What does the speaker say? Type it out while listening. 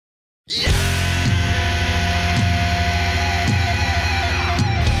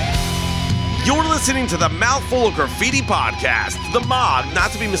listening to the Mouthful of Graffiti podcast. The Mog, not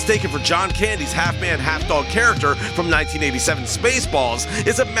to be mistaken for John Candy's half-man, half-dog character from 1987 Spaceballs,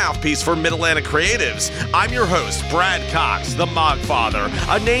 is a mouthpiece for Mid-Atlantic creatives. I'm your host, Brad Cox, the Mog Father,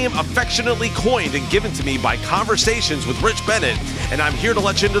 a name affectionately coined and given to me by conversations with Rich Bennett, and I'm here to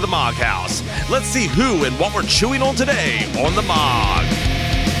let you into the Mog House. Let's see who and what we're chewing on today on the Mog.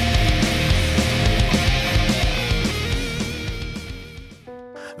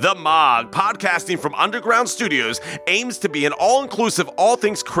 The Mog, podcasting from Underground Studios, aims to be an all-inclusive, all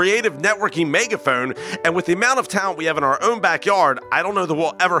things creative networking megaphone, and with the amount of talent we have in our own backyard, I don't know that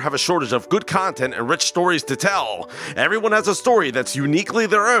we'll ever have a shortage of good content and rich stories to tell. Everyone has a story that's uniquely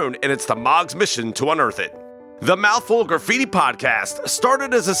their own, and it's the Mog's mission to unearth it. The Mouthful of Graffiti podcast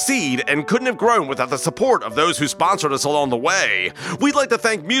started as a seed and couldn't have grown without the support of those who sponsored us along the way. We'd like to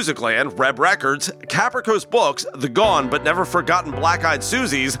thank Musicland, Reb Records, Caprico's Books, The Gone But Never Forgotten Black Eyed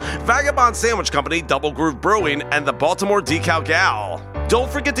Susies, Vagabond Sandwich Company, Double Groove Brewing, and the Baltimore Decal Gal. Don't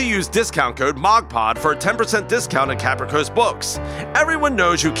forget to use discount code MOGPOD for a 10% discount at Caprico's Books. Everyone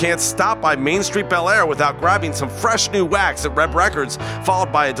knows you can't stop by Main Street Bel Air without grabbing some fresh new wax at Reb Records,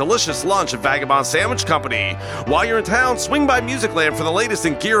 followed by a delicious lunch at Vagabond Sandwich Company. While you're in town, swing by Musicland for the latest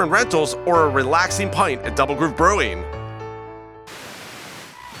in gear and rentals or a relaxing pint at Double Groove Brewing.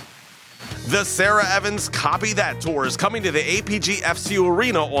 The Sarah Evans Copy That Tour is coming to the APG FCU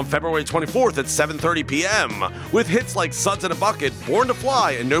Arena on February 24th at 7:30 p.m. With hits like Suds in a Bucket, Born to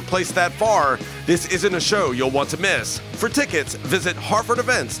Fly, and No Place That Far, this isn't a show you'll want to miss. For tickets, visit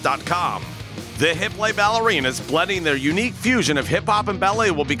hartfordevents.com. The Hip Lay Ballerinas, blending their unique fusion of hip-hop and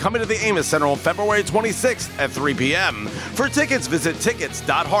ballet, will be coming to the Amos Center on February 26th at 3 p.m. For tickets, visit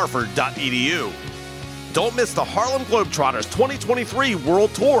tickets.hartford.edu. Don't miss the Harlem Globetrotters 2023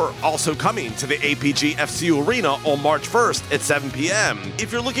 World Tour, also coming to the APG FCU Arena on March 1st at 7 p.m.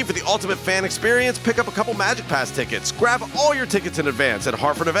 If you're looking for the ultimate fan experience, pick up a couple Magic Pass tickets. Grab all your tickets in advance at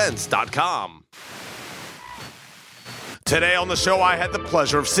hartfordevents.com. Today on the show, I had the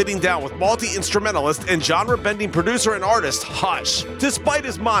pleasure of sitting down with multi-instrumentalist and genre-bending producer and artist Hush. Despite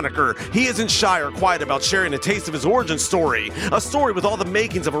his moniker, he isn't shy or quiet about sharing a taste of his origin story, a story with all the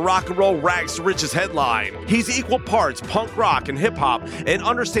makings of a rock and roll rags to riches headline. He's equal parts punk rock and hip-hop and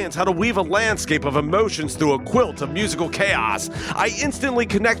understands how to weave a landscape of emotions through a quilt of musical chaos. I instantly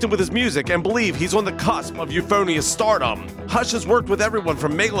connected with his music and believe he's on the cusp of euphonious stardom. Hush has worked with everyone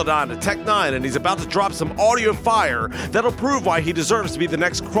from Megalodon to Tech Nine, and he's about to drop some audio fire that'll prove why he deserves to be the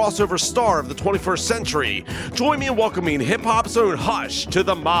next crossover star of the 21st century. Join me in welcoming hip-hop's own Hush to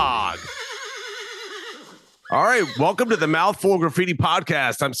the Mog. All right, welcome to the Mouthful of Graffiti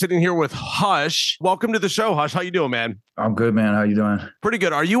podcast. I'm sitting here with Hush. Welcome to the show, Hush. How you doing, man? I'm good, man. How you doing? Pretty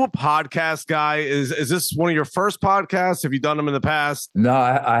good. Are you a podcast guy? Is this one of your first podcasts? Have you done them in the past? No,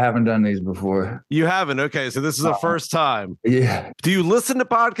 I haven't done these before. You haven't? Okay, so this is the first time. Yeah. Do you listen to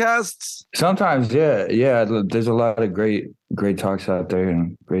podcasts? Sometimes, yeah. There's a lot of great talks out there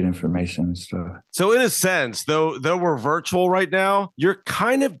and great information and stuff. So in a sense, though we're virtual right now, you're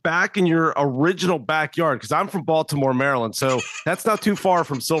kind of back in your original backyard, because I'm from Baltimore, Maryland, so that's not too far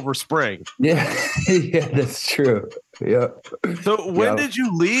from Silver Spring. Yeah, yeah, that's true. Yeah. So when did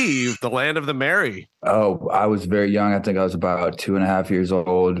you leave the land of the merry? Oh, I was very young. I think I was about 2.5 years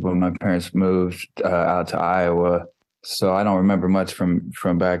old when my parents moved out to Iowa. So I don't remember much from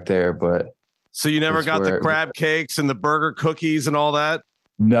back there, but. So you never got the crab cakes and the burger cookies and all that?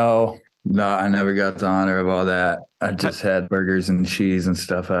 No, I never got the honor of all that. I just had burgers and cheese and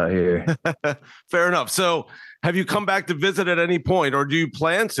stuff out here. Fair enough. So have you come back to visit at any point, or do you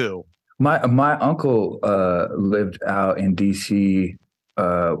plan to? My uncle lived out in DC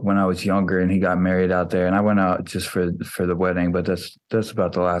when I was younger, and he got married out there. And I went out just for the wedding, but that's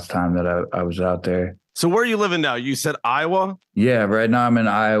about the last time that I was out there. So where are you living now? You said Iowa? Yeah, right now I'm in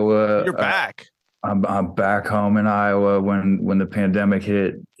Iowa. You're back. I'm back home in Iowa. When the pandemic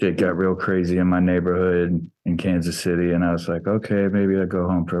hit, it got real crazy in my neighborhood in Kansas City, and I was like, okay, maybe I'll go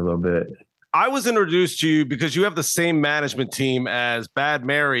home for a little bit. I was introduced to you because you have the same management team as Bad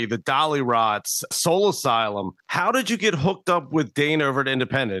Mary, the Dolly Rots, Soul Asylum. How did you get hooked up with Dane over at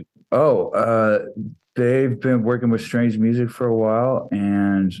Independent? They've been working with Strange Music for a while,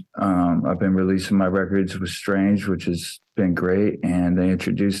 and I've been releasing my records with Strange, which has been great. And they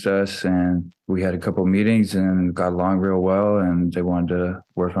introduced us, and we had a couple meetings and got along real well, and they wanted to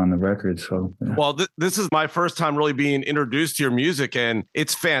work on the record. So, yeah. Well, this is my first time really being introduced to your music, and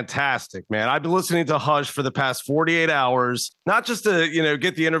it's fantastic, man. I've been listening to Hush for the past 48 hours, not just to,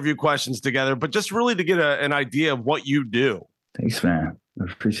 get the interview questions together, but just really to get an idea of what you do. Thanks, man.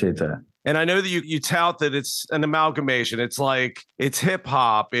 I appreciate that. And I know that you tout that it's an amalgamation. It's like it's hip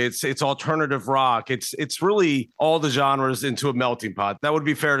hop, it's alternative rock, it's really all the genres into a melting pot. That would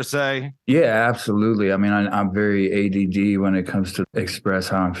be fair to say. Yeah, absolutely. I mean, I'm very ADD when it comes to express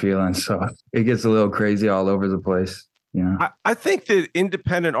how I'm feeling, so it gets a little crazy all over the place. You know, I think that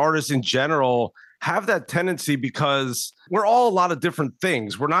independent artists in general have that tendency because we're all a lot of different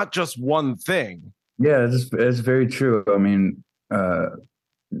things. We're not just one thing. Yeah, it's very true. I mean,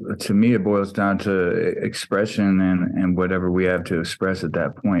 to me, it boils down to expression and whatever we have to express at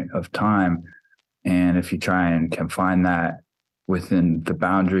that point of time. And if you try and confine that within the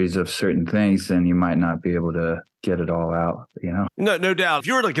boundaries of certain things, then you might not be able to get it all out, you know? No doubt. If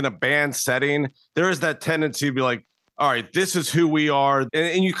you're like in a band setting, there is that tendency to be like, all right, this is who we are.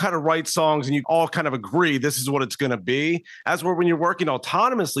 And you kind of write songs and you all kind of agree this is what it's going to be. As where when you're working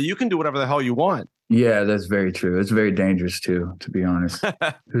autonomously, you can do whatever the hell you want. Yeah, that's very true. It's very dangerous too, to be honest.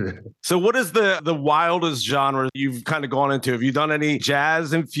 So what is the wildest genre you've kind of gone into? Have you done any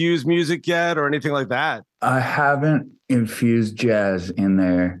jazz infused music yet or anything like that? I haven't infused jazz in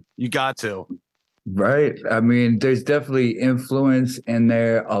there. You got to. Right. I mean, there's definitely influence in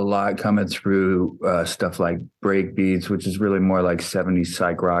there, a lot coming through stuff like break beats, which is really more like 70s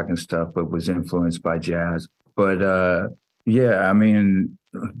psych rock and stuff, but was influenced by jazz. But yeah, I mean,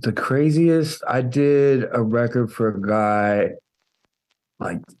 the craziest, I did a record for a guy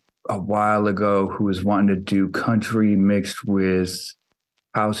like a while ago who was wanting to do country mixed with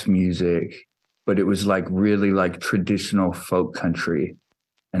house music, but it was like really like traditional folk country.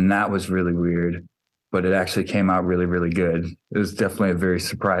 And that was really weird, but it actually came out really, really good. It was definitely very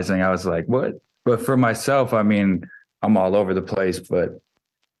surprising. I was like, what? But for myself, I mean, I'm all over the place, but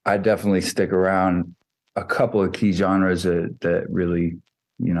I definitely stick around a couple of key genres that really,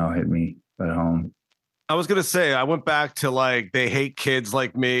 you know, hit me at home. I was going to say, I went back to like They Hate Kids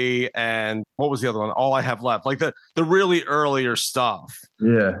Like Me. And what was the other one? All I Have Left, like the really earlier stuff.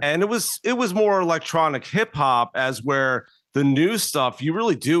 Yeah. And it was more electronic hip hop, as where the new stuff, you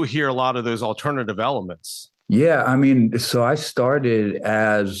really do hear a lot of those alternative elements. Yeah. I mean, so I started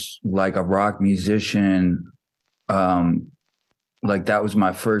as like a rock musician. Like that was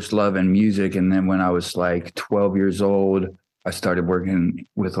my first love in music. And then when I was like 12 years old, I started working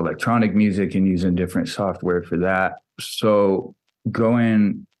with electronic music and using different software for that. So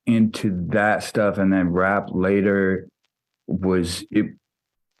going into that stuff and then rap later was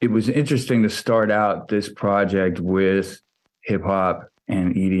it was interesting to start out this project with hip hop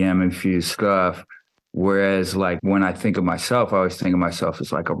and EDM infused stuff. Whereas like when I think of myself, I always think of myself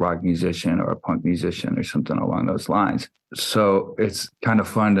as like a rock musician or a punk musician or something along those lines. So it's kind of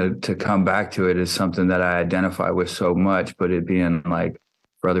fun to come back to it as something that I identify with so much, but it being like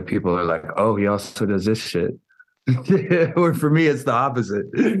for other people are like, oh, he also does this shit. Or for me, it's the opposite.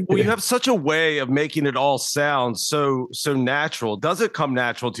 Well, you have such a way of making it all sound so natural. Does it come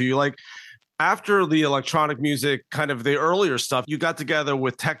natural to you? Like after the electronic music, kind of the earlier stuff, you got together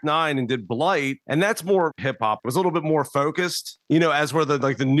with Tech Nine and did Blight, and that's more hip hop. It was a little bit more focused, you know, as were the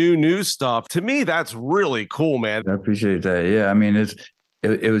new stuff. To me, that's really cool, man. I appreciate that. Yeah, I mean,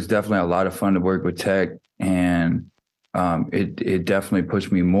 it was definitely a lot of fun to work with Tech, and it definitely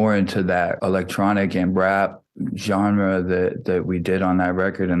pushed me more into that electronic and rap genre that we did on that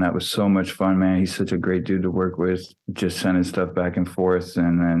record, and that was so much fun, man. He's such a great dude to work with, just sending stuff back and forth,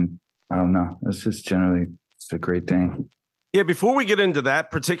 and then I don't know. It's just generally it's a great thing. Yeah, before we get into that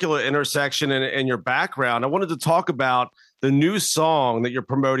particular intersection and your background, I wanted to talk about the new song that you're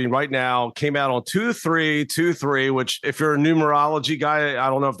promoting right now. Came out on 2/3/23, which if you're a numerology guy, I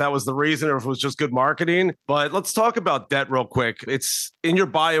don't know if that was the reason or if it was just good marketing. But let's talk about Debt real quick. It's in your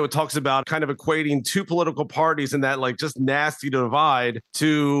bio. It talks about kind of equating two political parties and that like just nasty divide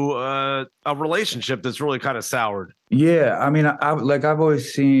to a relationship that's really kind of soured. Yeah, I mean, I've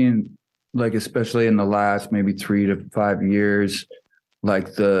always seen, like, especially in the last maybe 3 to 5 years,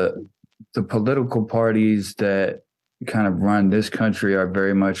 like the political parties that kind of run this country are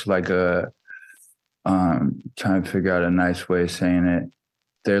very much like trying to figure out a nice way of saying it.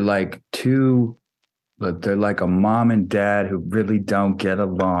 They're like they're like a mom and dad who really don't get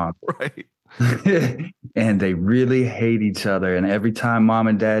along. Right. And they really hate each other. And every time mom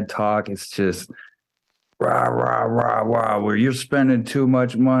and dad talk, it's just rah, rah, rah, rah, where you're spending too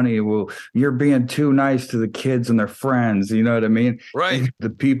much money. Well, you're being too nice to the kids and their friends. You know what I mean? Right. The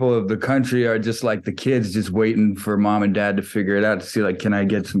people of the country are just like the kids, just waiting for mom and dad to figure it out to see, like, can I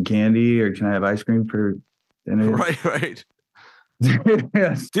get some candy or can I have ice cream for dinner? Right.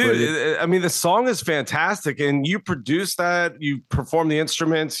 Yes, Dude, I mean, the song is fantastic, and you produce that. You perform the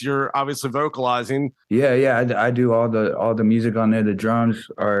instruments. You're obviously vocalizing. yeah. I do all the music on there. The drums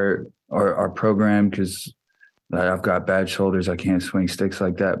are programmed because I've got bad shoulders. I can't swing sticks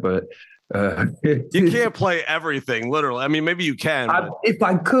like that. But You can't play everything, literally. I mean, maybe you can. if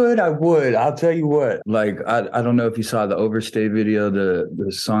I could, I would. I'll tell you what. Like, I don't know if you saw the Overstay video,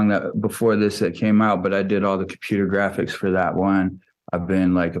 the song that before this that came out, but I did all the computer graphics for that one. I've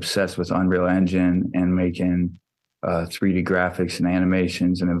been like obsessed with Unreal Engine and making 3D graphics and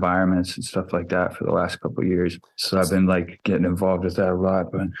animations and environments and stuff like that for the last couple of years. So I've been like getting involved with that a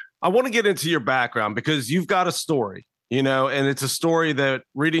lot. But I want to get into your background because you've got a story, you know, and it's a story that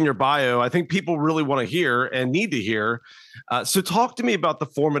reading your bio, I think people really want to hear and need to hear. So talk to me about the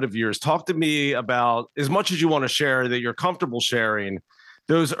formative years. Talk to me about, as much as you want to share that you're comfortable sharing,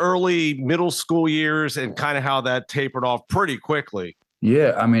 those early middle school years and kind of how that tapered off pretty quickly.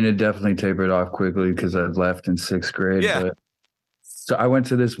 yeah, I mean, it definitely tapered off quickly because I left in sixth grade. Yeah. But, so I went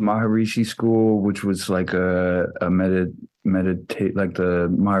to this Maharishi school, which was like a meditate, like the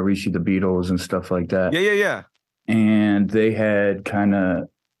Maharishi, the Beatles and stuff like that. Yeah. And they had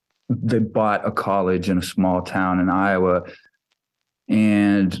they bought a college in a small town in Iowa.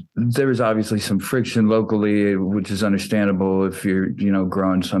 And there was obviously some friction locally, which is understandable if you're,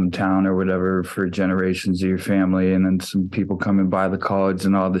 growing some town or whatever for generations of your family. And then some people coming by the college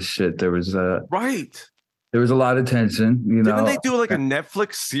and all this shit. There was right. There was a lot of tension, Didn't they do like a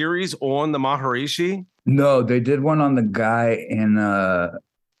Netflix series on the Maharishi? No, they did one on the guy in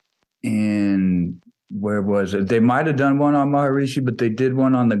where was it? They might have done one on Maharishi, but they did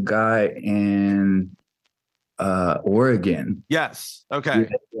one on the guy in Oregon. Yes. Okay.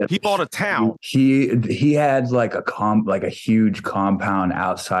 Yeah. He bought a town. He had like a huge compound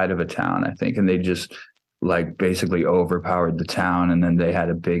outside of a town, I think, and they just like basically overpowered the town, and then they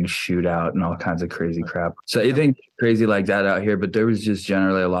had a big shootout and all kinds of crazy crap. So it ain't crazy like that out here, but there was just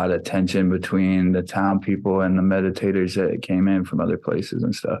generally a lot of tension between the town people and the meditators that came in from other places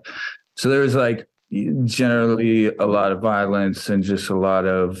and stuff. So there was like generally a lot of violence and just a lot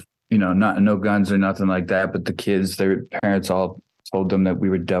of, no guns or nothing like that, but the kids, their parents all told them that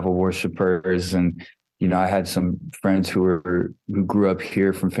we were devil worshippers. And, I had some friends who grew up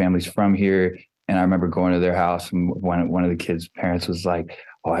here from families from here. And I remember going to their house, and one of the kids' parents was like,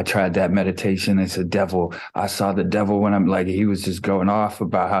 "Oh, I tried that meditation. It's a devil. I saw the devil when I'm like," he was just going off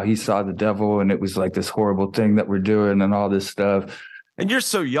about how he saw the devil, and it was like this horrible thing that we're doing and all this stuff. And you're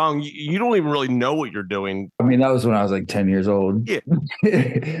so young, you don't even really know what you're doing. I mean, that was when I was like 10 years old. Yeah.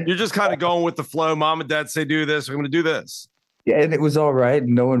 You're just kind of going with the flow. Mom and dad say, do this. I'm going to do this. Yeah. And it was all right.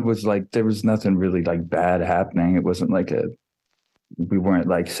 No one was like, there was nothing really like bad happening. It wasn't like we weren't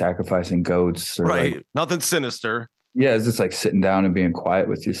like sacrificing goats or right. Like, nothing sinister. Yeah. It's just like sitting down and being quiet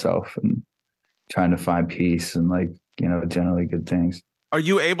with yourself and trying to find peace and like, generally good things. Are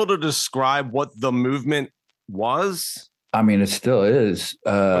you able to describe what the movement was? I mean, it still is.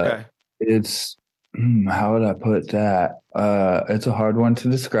 Okay. It's, how would I put that? It's a hard one to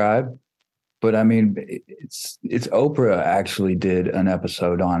describe, but I mean, it's Oprah actually did an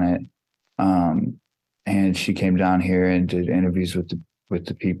episode on it. And she came down here and did interviews with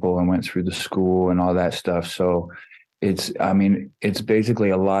the people and went through the school and all that stuff. So it's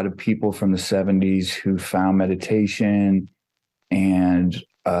basically a lot of people from the 70s who found meditation, and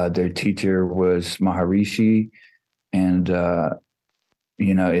their teacher was Maharishi. And,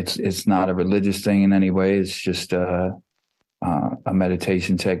 it's not a religious thing in any way. It's just a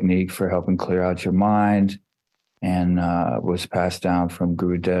meditation technique for helping clear out your mind, and was passed down from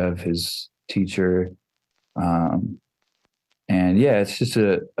Gurudev, his teacher. And yeah, it's just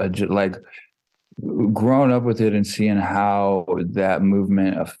like growing up with it and seeing how that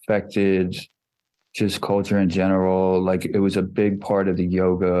movement affected just culture in general. Like it was a big part of the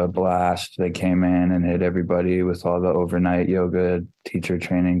yoga blast that came in and hit everybody with all the overnight yoga teacher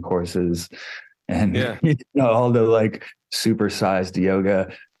training courses and all the like supersized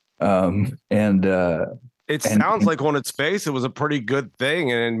yoga. It sounds like on its face, it was a pretty good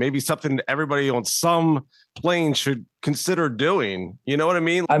thing, and maybe something everybody on some plane should consider doing. You know what I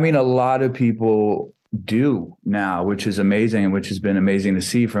mean? I mean, a lot of people do now, which is amazing, and which has been amazing to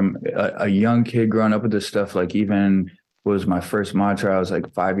see from a young kid growing up with this stuff. Like even was my first mantra, I was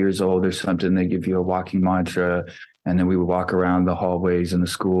like 5 years old or something. They give you a walking mantra, and then we would walk around the hallways in the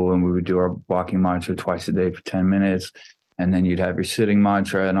school, and we would do our walking mantra twice a day for 10 minutes. And then you'd have your sitting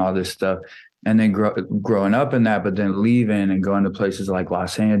mantra and all this stuff. And then growing up in that, but then leaving and going to places like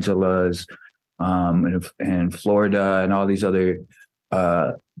Los Angeles and Florida and all these other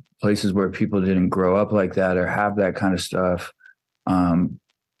places where people didn't grow up like that or have that kind of stuff.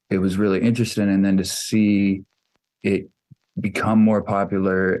 it was really interesting. And then to see it become more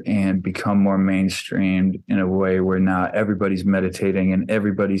popular and become more mainstreamed in a way where now everybody's meditating and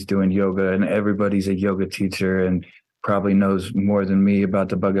everybody's doing yoga and everybody's a yoga teacher and probably knows more than me about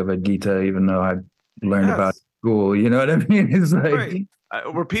the Bhagavad Gita, even though I learned about it in school. You know what I mean? It's like, right.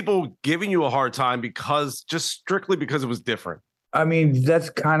 Were people giving you a hard time strictly because it was different? I mean, that's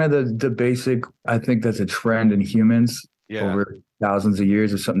kind of the basic, I think that's a trend in humans over thousands of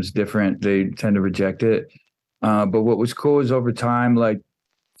years. If something's different, they tend to reject it. But what was cool is over time, like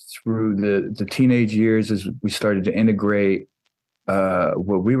through the teenage years, as we started to integrate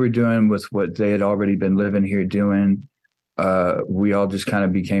what we were doing with what they had already been living here doing, we all just kind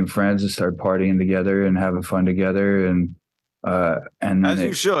of became friends and started partying together and having fun together. And then as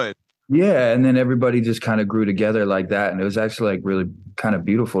you should. Yeah. And then everybody just kind of grew together like that. And it was actually like really kind of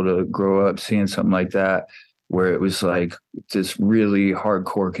beautiful to grow up seeing something like that, where it was like this really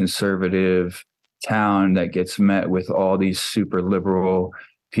hardcore conservative town that gets met with all these super liberal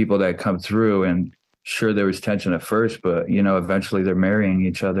people that come through. And sure, there was tension at first, but you know, eventually they're marrying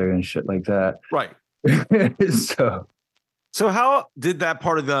each other and shit like that. Right. So how did that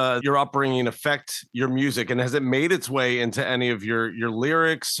part of your upbringing affect your music, and has it made its way into any of your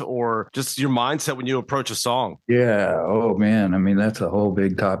lyrics or just your mindset when you approach a song? Yeah. Oh man. I mean, that's a whole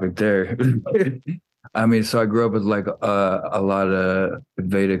big topic there. I mean, so I grew up with like a lot of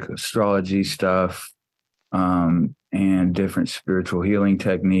Vedic astrology stuff, and different spiritual healing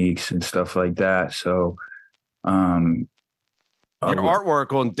techniques and stuff like that. So, your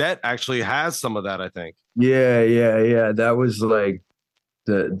artwork on Debt actually has some of that, I think. Yeah. That was like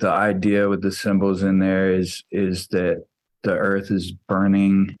the idea with the symbols in there is that the earth is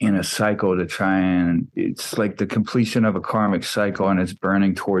burning in a cycle to try and it's like the completion of a karmic cycle, and it's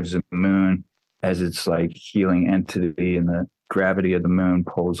burning towards the moon as it's like healing entity, and the gravity of the moon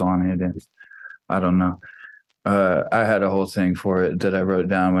pulls on it. And I don't know. I had a whole thing for it that I wrote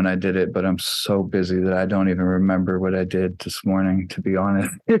down when I did it, but I'm so busy that I don't even remember what I did this morning, to be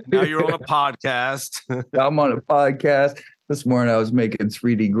honest. Now you're on a podcast. I'm on a podcast. This morning I was making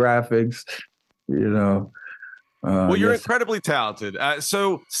 3D graphics, you know. Well, you're incredibly talented.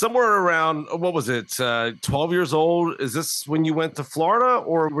 So somewhere around, what was it, 12 years old? Is this when you went to Florida,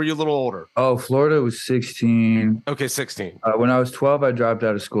 or were you a little older? Oh, Florida was 16. Okay, 16. When I was 12, I dropped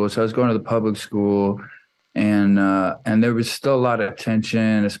out of school. So I was going to the public school. And there was still a lot of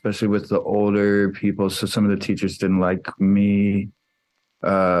tension, especially with the older people. So some of the teachers didn't like me.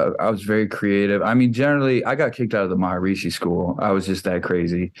 I was very creative. I mean, generally, I got kicked out of the Maharishi school. I was just that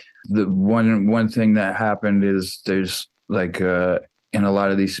crazy. The one thing that happened is there's like in a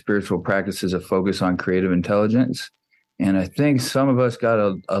lot of these spiritual practices a focus on creative intelligence. And I think some of us got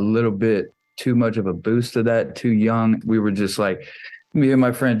a little bit too much of a boost of that too young. We were just like, me and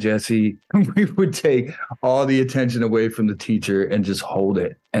my friend Jesse, we would take all the attention away from the teacher and just hold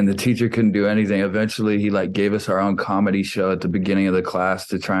it. And the teacher couldn't do anything. Eventually, he like gave us our own comedy show at the beginning of the class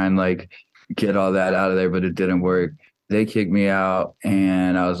to try and like get all that out of there, but it didn't work. They kicked me out,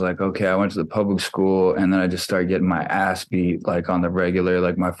 and I was like, okay, I went to the public school, and then I just started getting my ass beat like on the regular.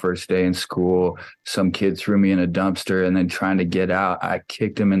 Like my first day in school, some kid threw me in a dumpster, and then trying to get out, I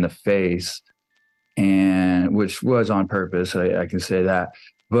kicked him in the face. And which was on purpose, I can say that.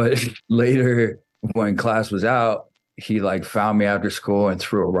 But later, when class was out, he like found me after school and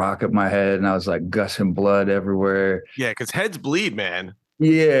threw a rock at my head, and I was like gushing blood everywhere. Yeah, because heads bleed, man.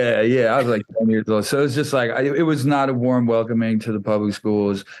 Yeah. I was like 10 years old. So it's just like, it was not a warm welcoming to the public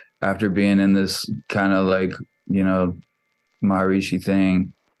schools after being in this kind of like, you know, Maharishi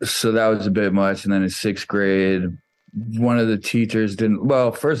thing. So that was a bit much. And then in 6th grade, one of the teachers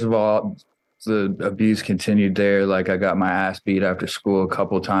first of all, the abuse continued there. Like I got my ass beat after school a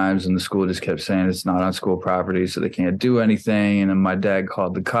couple of times, and the school just kept saying it's not on school property, so they can't do anything. And then my dad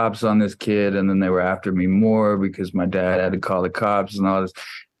called the cops on this kid, and then they were after me more because my dad had to call the cops and all this.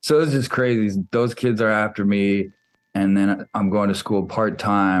 So it's just crazy. Those kids are after me, and then I'm going to school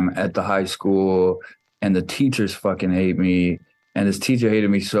part-time at the high school, and the teachers fucking hate me. And this teacher hated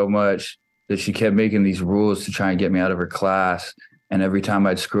me so much that she kept making these rules to try and get me out of her class. And every time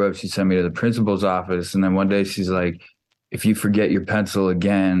I'd screw up, she'd send me to the principal's office. And then one day she's like, if you forget your pencil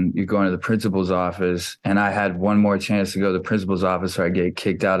again, you're going to the principal's office. And I had one more chance to go to the principal's office or I get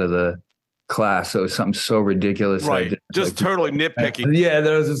kicked out of the class. So it was something so ridiculous. Right. Just like, totally nitpicky. Yeah.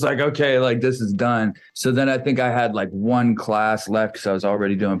 That was just like, okay, like this is done. So then I think I had like one class left because I was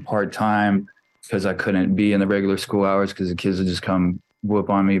already doing part-time because I couldn't be in the regular school hours because the kids would just come whoop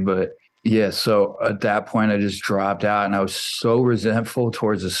on me. But yeah, so at that point, I just dropped out, and I was so resentful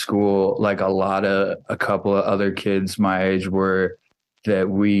towards the school, like a couple of other kids my age were. that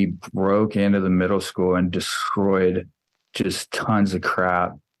we broke into the middle school and destroyed just tons of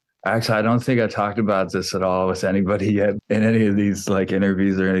crap. Actually, I don't think I talked about this at all with anybody yet in any of these like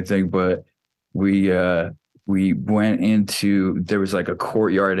interviews or anything, but we went into, there was like a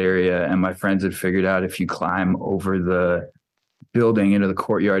courtyard area, and my friends had figured out if you climb over the building into the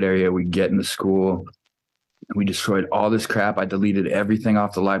courtyard area, we get in the school. And we destroyed all this crap. I deleted everything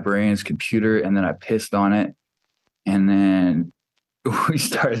off the librarian's computer, and then I pissed on it. And then we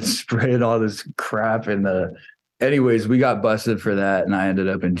started spraying all this crap in the, anyways, we got busted for that. And I ended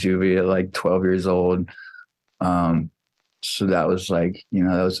up in juvie at like 12 years old. So that was like, you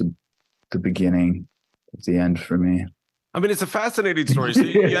know, that was the beginning of the end for me. I mean, it's a fascinating story. So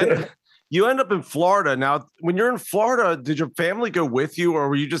you end up in Florida. Now, when you're in Florida, did your family go with you, or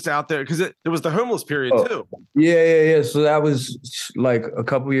were you just out there? Because it was the homeless period too. Yeah. So that was like a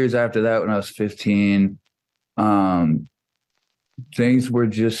couple years after that, when I was 15. Things were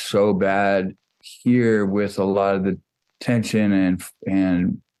just so bad here with a lot of the tension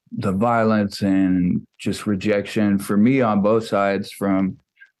and the violence and just rejection for me on both sides, from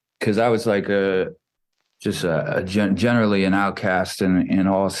because I was like generally an outcast in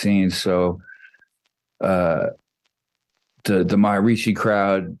all scenes. So the Maharishi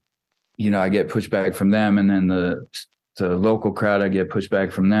crowd, you know, I get pushback from them, and then the local crowd, I get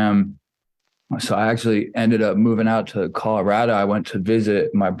pushback from them. So I actually ended up moving out to Colorado. I went to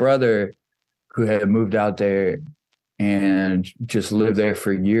visit my brother, who had moved out there and just lived there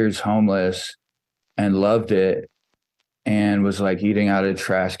for years, homeless, and loved it, and was like eating out of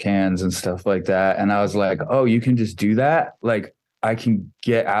trash cans and stuff like that. And I was like, oh, you can just do that? Like, I can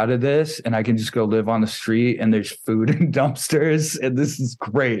get out of this and I can just go live on the street, and there's food in dumpsters, and this is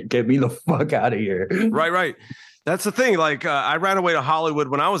great. Get me the fuck out of here. Right. That's the thing. Like, I ran away to Hollywood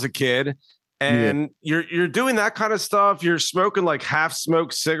when I was a kid. And you're doing that kind of stuff. You're smoking like half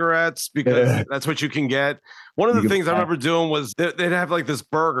smoked cigarettes because that's what you can get. One of the things I remember doing was they'd have like this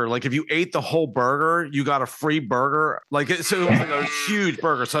burger. Like if you ate the whole burger, you got a free burger. So it was like a huge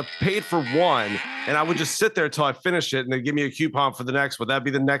burger. So I paid for one, and I would just sit there until I finished it, and they'd give me a coupon for the next one. That'd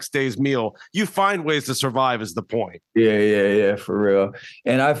be the next day's meal. You find ways to survive is the point. Yeah, for real.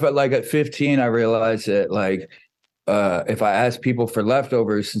 And I felt like at 15, I realized that like, if I asked people for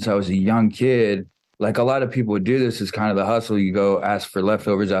leftovers since I was a young kid, like a lot of people would do this as kind of the hustle. You go ask for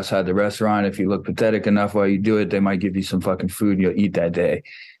leftovers outside the restaurant. If you look pathetic enough while you do it, they might give you some fucking food and you'll eat that day.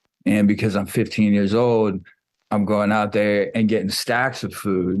 And because I'm 15 years old, I'm going out there and getting stacks of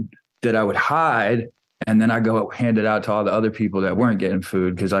food that I would hide. And then I go hand it out to all the other people that weren't getting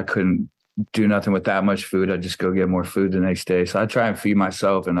food, because I couldn't do nothing with that much food. I just go get more food the next day. So I try and feed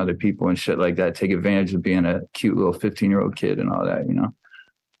myself and other people and shit like that, take advantage of being a cute little 15-year-old kid and all that, you know.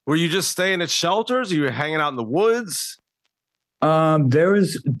 Were you just staying at shelters? Or you were hanging out in the woods? There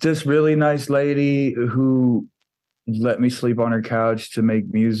was this really nice lady who let me sleep on her couch to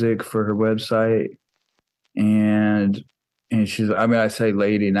make music for her website. And she's, I mean, I say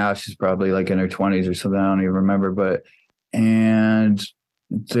lady now, she's probably like in her 20s or something. I don't even remember, and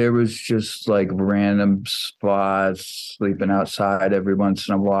there was just like random spots, sleeping outside every once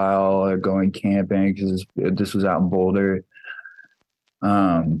in a while, or going camping, because this was out in Boulder.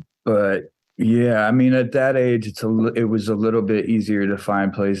 But yeah, I mean, at that age, it was a little bit easier to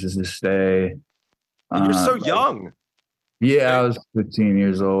find places to stay. And you're so young. Yeah, I was 15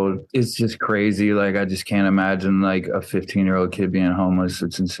 years old. It's just crazy. Like, I just can't imagine like a 15-year-old kid being homeless.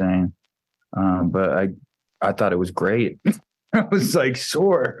 It's insane. But I thought it was great. I was like,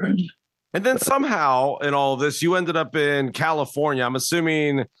 sure. And then somehow in all of this, you ended up in California. I'm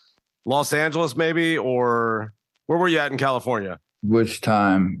assuming Los Angeles, maybe, or where were you at in California? Which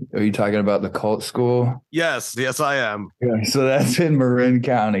time? Are you talking about the cult school? Yes, I am. Yeah, so that's in Marin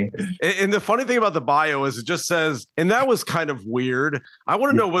County. And the funny thing about the bio is it just says, and that was kind of weird. I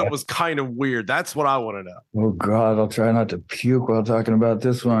want to know what was kind of weird. That's what I want to know. Oh, God, I'll try not to puke while talking about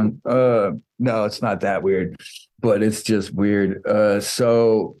this one. No, it's not that weird, but it's just weird.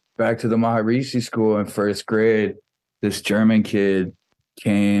 So back to the Maharishi school in first grade, this German kid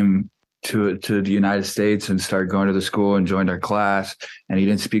came to the United States and started going to the school and joined our class. And he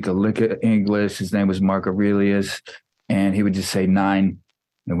didn't speak a lick of English. His name was Mark Aurelius. And he would just say 9.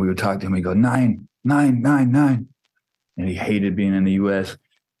 And we would talk to him. He'd go, 9, 9, 9, 9. And he hated being in the US.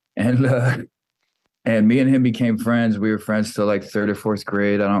 And me and him became friends. We were friends till like 3rd or 4th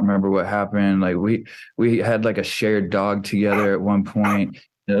grade. I don't remember what happened. Like we had like a shared dog together at one point.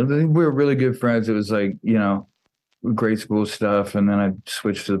 You know, we were really good friends. It was like, you know, grade school stuff, and then I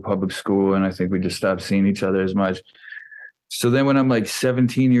switched to the public school, and I think we just stopped seeing each other as much. So then when I'm like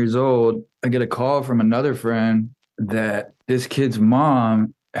 17 years old, I get a call from another friend that this kid's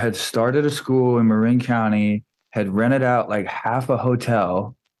mom had started a school in Marin County, had rented out like half a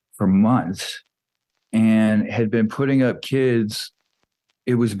hotel for months, and had been putting up kids.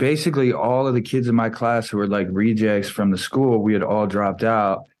 It was basically all of the kids in my class who were like rejects from the school. We had all dropped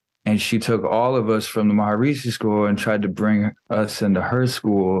out. And she took all of us from the Maharishi school and tried to bring us into her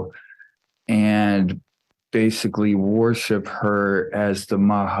school and basically worship her as the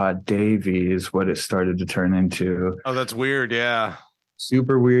Mahadevi is what it started to turn into. Oh, that's weird. Yeah.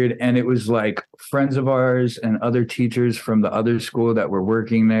 Super weird. And it was like friends of ours and other teachers from the other school that were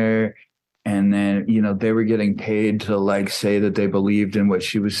working there. And then, you know, they were getting paid to like say that they believed in what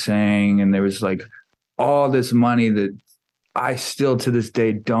she was saying. And there was like all this money that I still to this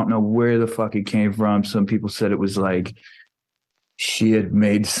day don't know where the fuck it came from. Some people said it was like she had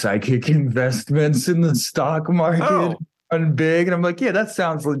made psychic investments in the stock market and big. And I'm like, yeah, that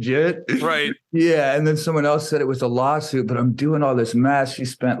sounds legit. Right. Yeah. And then someone else said it was a lawsuit, but I'm doing all this math. She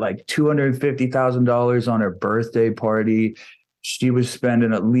spent like $250,000 on her birthday party. She was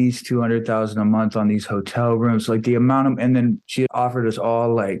spending at least $200,000 a month on these hotel rooms, like the amount of, and then she offered us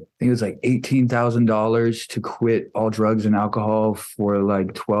all like, I think it was like $18,000 to quit all drugs and alcohol for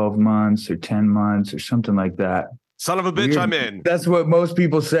like 12 months or 10 months or something like that. Son of a bitch, Weird. I'm in. That's what most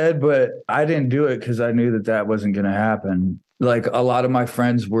people said, but I didn't do it because I knew that that wasn't going to happen. Like a lot of my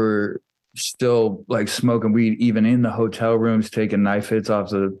friends were still like smoking weed, even in the hotel rooms, taking knife hits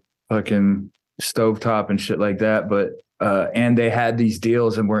off the fucking stovetop and shit like that. But and they had these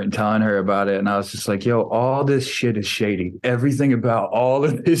deals and weren't telling her about it. And I was just like, yo, all this shit is shady. Everything about all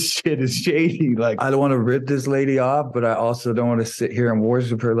of this shit is shady. Like, I don't want to rip this lady off, but I also don't want to sit here and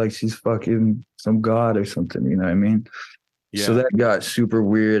worship her like she's fucking some god or something. You know what I mean? Yeah. So that got super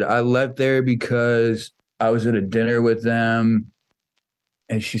weird. I left there because I was at a dinner with them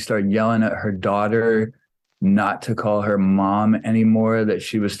and she started yelling at her daughter not to call her mom anymore, that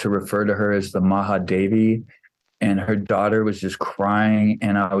she was to refer to her as the Mahadevi. And her daughter was just crying.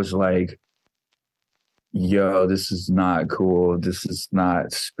 And I was like, yo, this is not cool. This is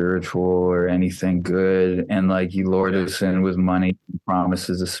not spiritual or anything good. And like, you lured us in with money,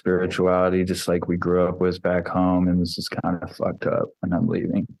 promises of spirituality, just like we grew up with back home. And this is kind of fucked up and I'm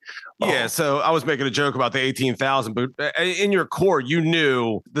leaving. Yeah. So I was making a joke about the 18,000, but in your core, you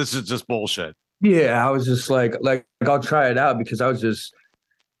knew this is just bullshit. Yeah. I was just like, I'll try it out because I was just,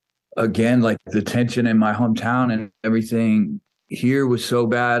 again, like the tension in my hometown and everything here was so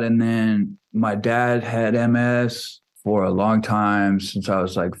bad. And then my dad had MS for a long time since I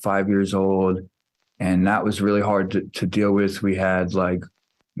was like 5 years old. And that was really hard to deal with. We had like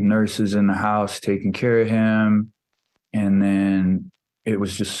nurses in the house taking care of him. And then it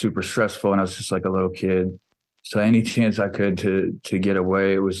was just super stressful. And I was just like a little kid. So any chance I could to get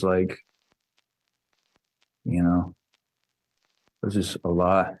away, it was like, you know, it was just a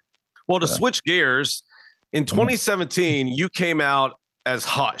lot. Well, to switch gears, in 2017, you came out as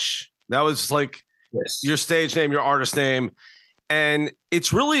Hush. That was like your stage name, your artist name. And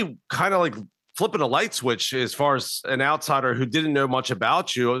it's really kind of like flipping a light switch as far as an outsider who didn't know much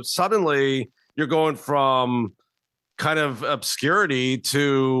about you. Suddenly, you're going from kind of obscurity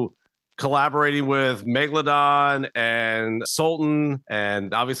to collaborating with Megalodon and Sultan,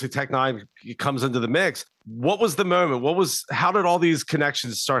 and obviously Tech-N9ne comes into the mix. What was the moment? How did all these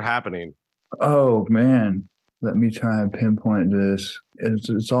connections start happening? Oh man, let me try and pinpoint this.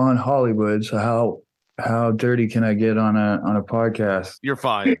 It's all in Hollywood. So how dirty can I get on a podcast? You're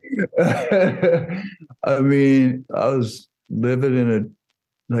fine. I mean, I was living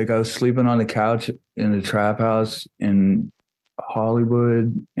I was sleeping on the couch in a trap house in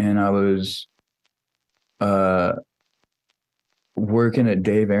Hollywood, and I was working at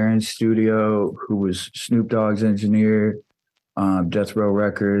Dave Aaron's studio, who was Snoop Dogg's engineer, Death Row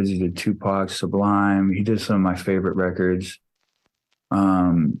Records. He did Tupac, Sublime. He did some of my favorite records.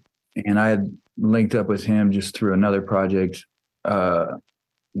 And I had linked up with him just through another project that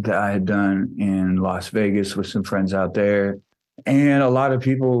I had done in Las Vegas with some friends out there. And a lot of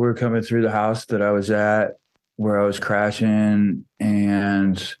people were coming through the house that I was at, where I was crashing,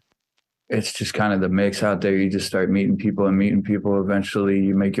 and it's just kind of the mix out there. You just start meeting people. Eventually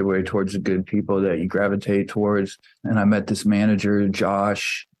you make your way towards the good people that you gravitate towards. And I met this manager,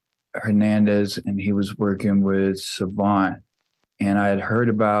 Josh Hernandez, and he was working with Savant. And I had heard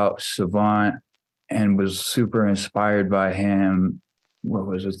about Savant and was super inspired by him. What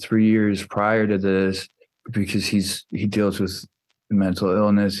was it, 3 years prior to this, because he deals with mental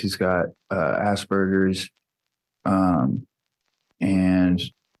illness. He's got Asperger's. And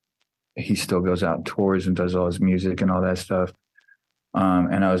he still goes out and tours and does all his music and all that stuff.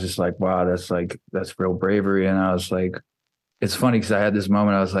 And I was just like, wow, that's real bravery. And I was like, it's funny because I had this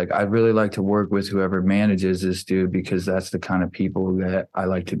moment. I was like, I'd really like to work with whoever manages this dude, because that's the kind of people that I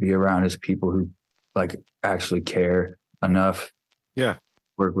like to be around, is people who like actually care enough. Yeah.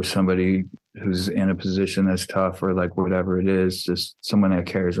 Work with somebody who's in a position that's tough, or like whatever it is, just someone that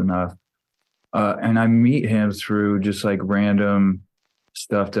cares enough. And I meet him through just like random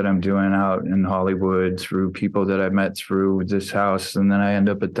stuff that I'm doing out in Hollywood, through people that I met through this house. And then I end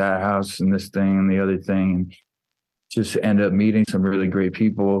up at that house and this thing and the other thing, and just end up meeting some really great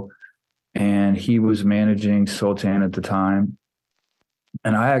people. And he was managing Sultan at the time.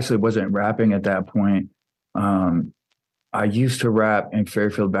 And I actually wasn't rapping at that point. I used to rap in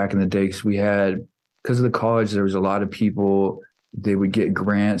Fairfield back in the day because of the college, there was a lot of people, they would get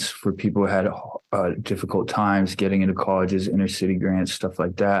grants for people who had difficult times getting into colleges, inner city grants, stuff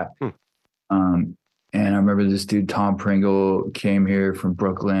like that. And I remember this dude, Tom Pringle, came here from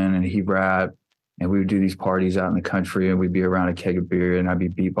Brooklyn, and he rapped, and we would do these parties out in the country, and we'd be around a keg of beer, and I'd be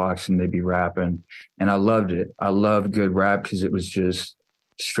beatboxing, they'd be rapping. And I loved it. I loved good rap because it was just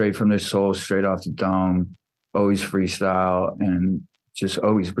straight from their soul, straight off the dome, always freestyle, and just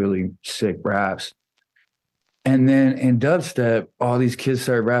always really sick raps. And then in dubstep, all these kids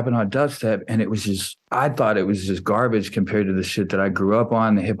started rapping on dubstep, and I thought it was just garbage compared to the shit that I grew up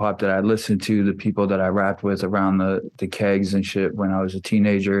on, the hip hop that I listened to, the people that I rapped with around the kegs and shit when I was a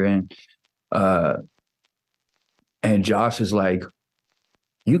teenager. And Josh is like,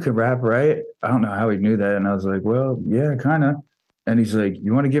 "You can rap, right?" I don't know how he knew that. And I was like, "Well, yeah, kind of." And he's like,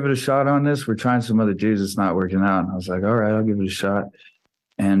 "You want to give it a shot on this? We're trying some other dudes. It's not working out." And I was like, "All right, I'll give it a shot."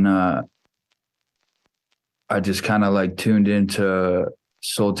 And I just kind of like tuned into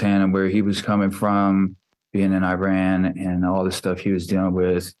Sultan and where he was coming from, being in Iran and all the stuff he was dealing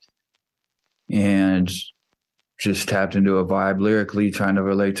with, and just tapped into a vibe lyrically, trying to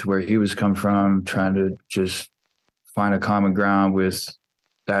relate to where he was coming from, trying to just find a common ground with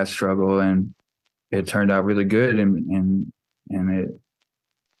that struggle. And it turned out really good. And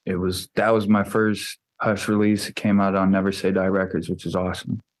that was my first Hush release. It came out on Never Say Die Records, which is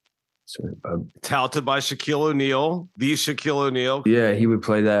awesome. So, talented by Shaquille O'Neal, the Shaquille O'Neal. Yeah, he would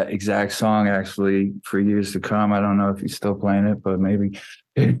play that exact song actually for years to come. I don't know if he's still playing it, but maybe.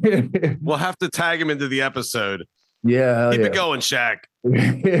 We'll have to tag him into the episode. Yeah. Keep it going, Shaq.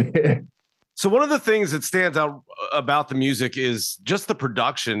 So one of the things that stands out about the music is just the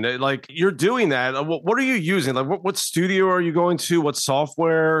production. Like, you're doing that. What are you using? Like, what studio are you going to? What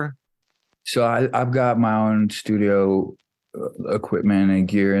software? So I've got my own studio equipment and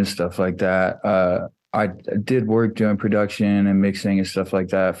gear and stuff like that. I did work doing production and mixing and stuff like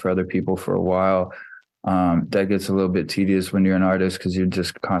that for other people for a while. That gets a little bit tedious when you're an artist, because you're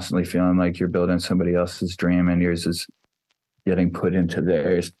just constantly feeling like you're building somebody else's dream and yours is getting put into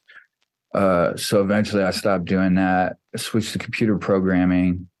theirs. So eventually I stopped doing that. I switched to computer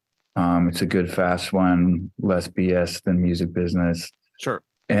programming. It's a good, fast one, less BS than music business. Sure.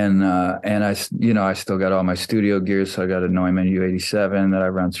 And I still got all my studio gear. So I got a Neumann U87 that I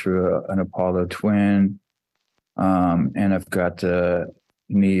run through an Apollo Twin. And I've got the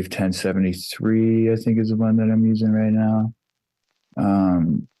Neve 1073, I think is the one that I'm using right now.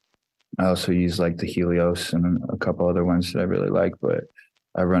 I also use like the Helios and a couple other ones that I really like, but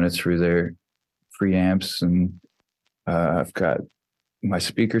I run it through their free amps. And I've got my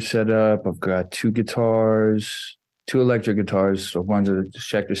speaker set up. I've got two electric guitars. So one's a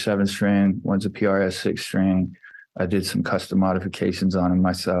Schecter 7-string, one's a PRS 6-string. I did some custom modifications on them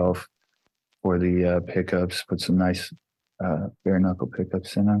myself for the pickups, put some nice bare knuckle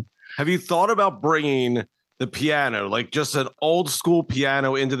pickups in them. Have you thought about bringing the piano, like just an old school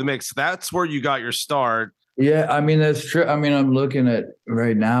piano, into the mix? That's where you got your start. Yeah, I mean, that's true. I mean, I'm looking at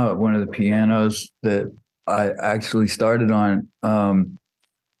right now at one of the pianos that I actually started on.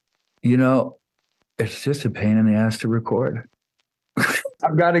 It's just a pain in the ass to record.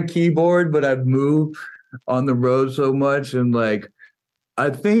 I've got a keyboard, but I've moved on the road so much. And like, I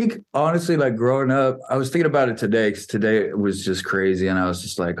think honestly, like growing up, I was thinking about it today, because today it was just crazy. And I was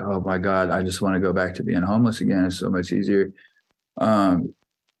just like, oh my God, I just want to go back to being homeless again. It's so much easier. I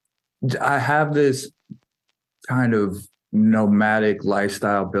have this kind of nomadic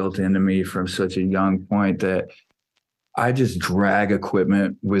lifestyle built into me from such a young point that I just drag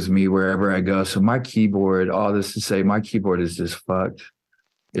equipment with me wherever I go. So my keyboard, all this to say, my keyboard is just fucked.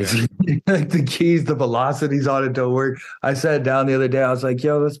 It's like the keys, the velocities on it don't work. I sat down the other day. I was like,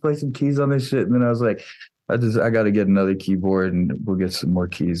 yo, let's play some keys on this shit. And then I was like, I got to get another keyboard and we'll get some more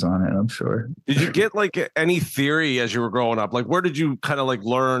keys on it, I'm sure. Did you get like any theory as you were growing up? Like, where did you kind of like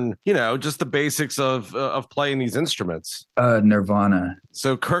learn, just the basics of playing these instruments? Nirvana.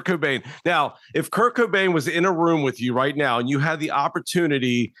 So Kurt Cobain. Now, if Kurt Cobain was in a room with you right now and you had the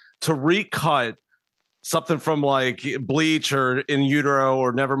opportunity to recut something from like Bleach or In Utero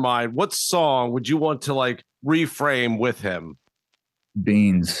or Nevermind, what song would you want to like reframe with him?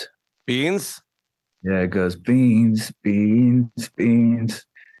 Beans. Beans? Yeah, it goes beans, beans, beans.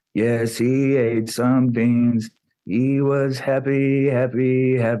 Yes, he ate some beans. He was happy,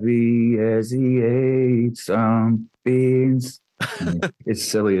 happy, happy as he ate some beans. It's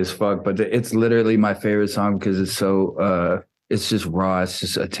silly as fuck, but it's literally my favorite song because it's so it's just raw. It's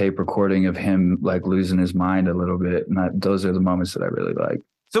just a tape recording of him like losing his mind a little bit. And those are the moments that I really like.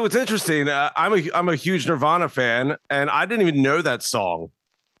 So it's interesting. I'm a huge Nirvana fan, and I didn't even know that song.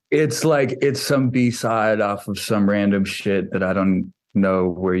 It's like it's some B-side off of some random shit that I don't know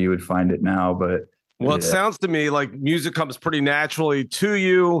where you would find it now. But well, it sounds to me like music comes pretty naturally to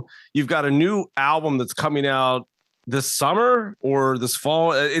you. You've got a new album that's coming out this summer or this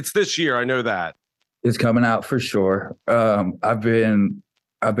fall. It's this year. I know that it's coming out for sure. I've been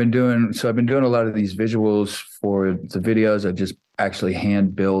doing a lot of these visuals for the videos. I just actually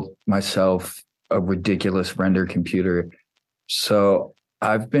hand built myself a ridiculous render computer. So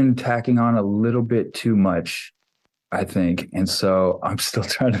I've been tacking on a little bit too much, I think. And so I'm still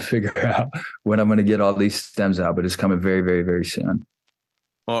trying to figure out when I'm going to get all these stems out, but it's coming very, very, very soon.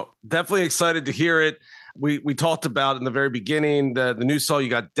 Well, definitely excited to hear it. We talked about in the very beginning, the new song you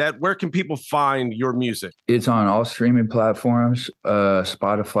got, Debt. Where can people find your music? It's on all streaming platforms,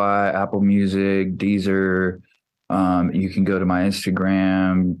 Spotify, Apple Music, Deezer. You can go to my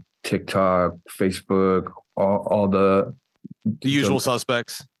Instagram, TikTok, Facebook, all the usual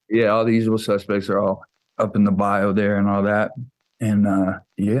suspects. Yeah, all the usual suspects are all up in the bio there and all that. And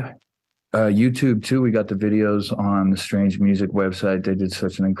YouTube too. We got the videos on the Strange Music website. They did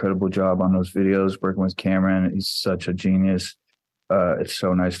such an incredible job on those videos, working with Cameron. He's such a genius. It's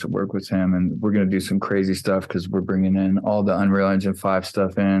so nice to work with him. And we're going to do some crazy stuff because we're bringing in all the Unreal Engine 5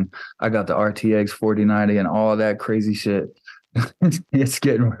 stuff in. I got the RTX 4090 and all that crazy shit. It's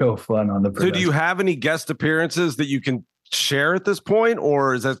getting real fun on the production. So do you have any guest appearances that you can share at this point,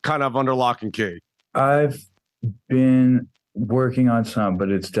 or is that kind of under lock and key? I've been working on some, but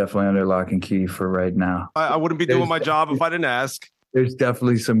it's definitely under lock and key for right now. I wouldn't be doing my job if I didn't ask. There's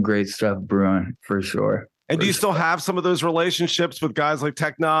definitely some great stuff brewing for sure. And do you still have some of those relationships with guys like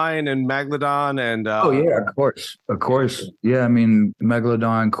Tech9 and Megalodon? And oh yeah, of course. Yeah, I mean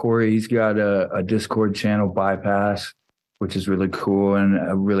Megalodon, Corey, he's got a Discord channel, Bypass, which is really cool and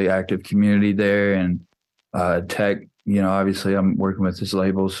a really active community there. And Tech, obviously I'm working with his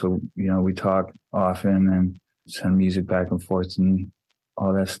label, so we talk often and send music back and forth and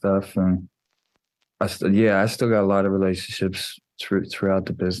all that stuff. And I still got a lot of relationships throughout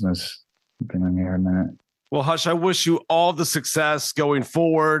the business. Been in here a minute. Well, Hush, I wish you all the success going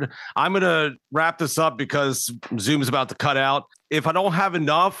forward. I'm going to wrap this up because Zoom's about to cut out. If I don't have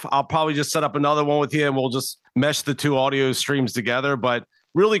enough, I'll probably just set up another one with you and we'll just mesh the two audio streams together. But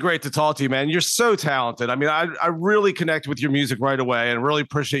really great to talk to you, man. You're so talented. I mean, I really connect with your music right away and really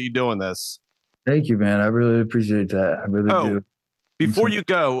appreciate you doing this. Thank you, man. I really appreciate that. I really do. Before you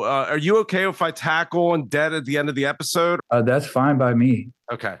go, are you okay if I tackle on Dead at the end of the episode? That's fine by me.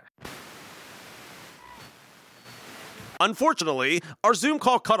 Okay. Unfortunately, our Zoom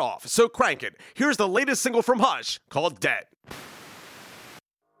call cut off, so crank it. Here's the latest single from Hush called Dead.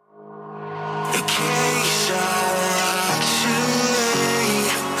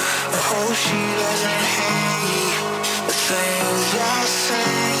 She doesn't hate the same.